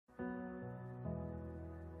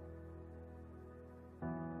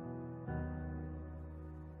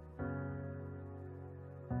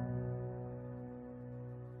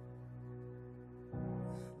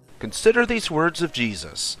Consider these words of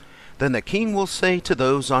Jesus. Then the king will say to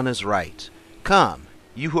those on his right, Come,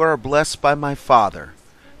 you who are blessed by my Father,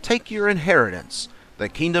 take your inheritance, the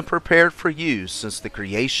kingdom prepared for you since the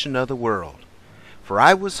creation of the world. For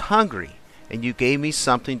I was hungry, and you gave me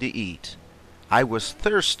something to eat. I was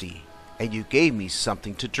thirsty, and you gave me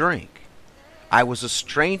something to drink. I was a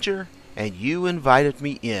stranger, and you invited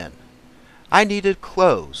me in. I needed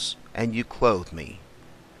clothes, and you clothed me.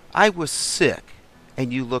 I was sick,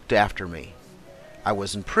 and you looked after me. I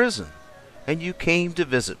was in prison, and you came to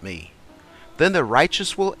visit me. Then the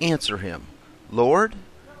righteous will answer him, Lord,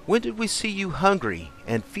 when did we see you hungry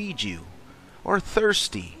and feed you, or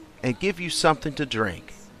thirsty and give you something to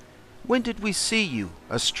drink? When did we see you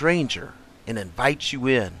a stranger and invite you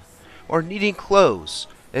in, or needing clothes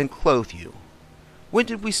and clothe you? When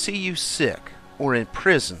did we see you sick or in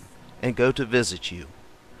prison and go to visit you?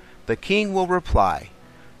 The king will reply,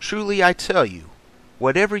 Truly I tell you,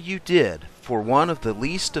 whatever you did for one of the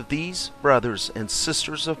least of these brothers and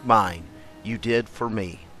sisters of mine, you did for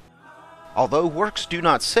me. Although works do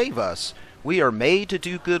not save us, we are made to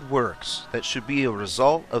do good works that should be a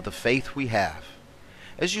result of the faith we have.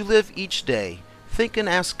 As you live each day, think and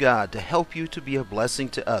ask God to help you to be a blessing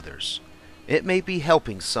to others. It may be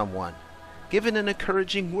helping someone, giving an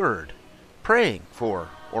encouraging word, praying for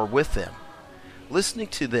or with them, listening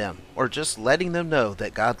to them, or just letting them know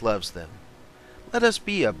that God loves them. Let us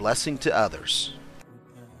be a blessing to others.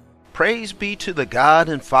 Praise be to the God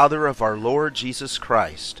and Father of our Lord Jesus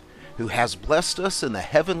Christ, who has blessed us in the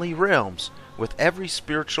heavenly realms with every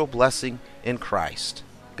spiritual blessing in Christ.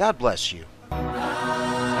 God bless you.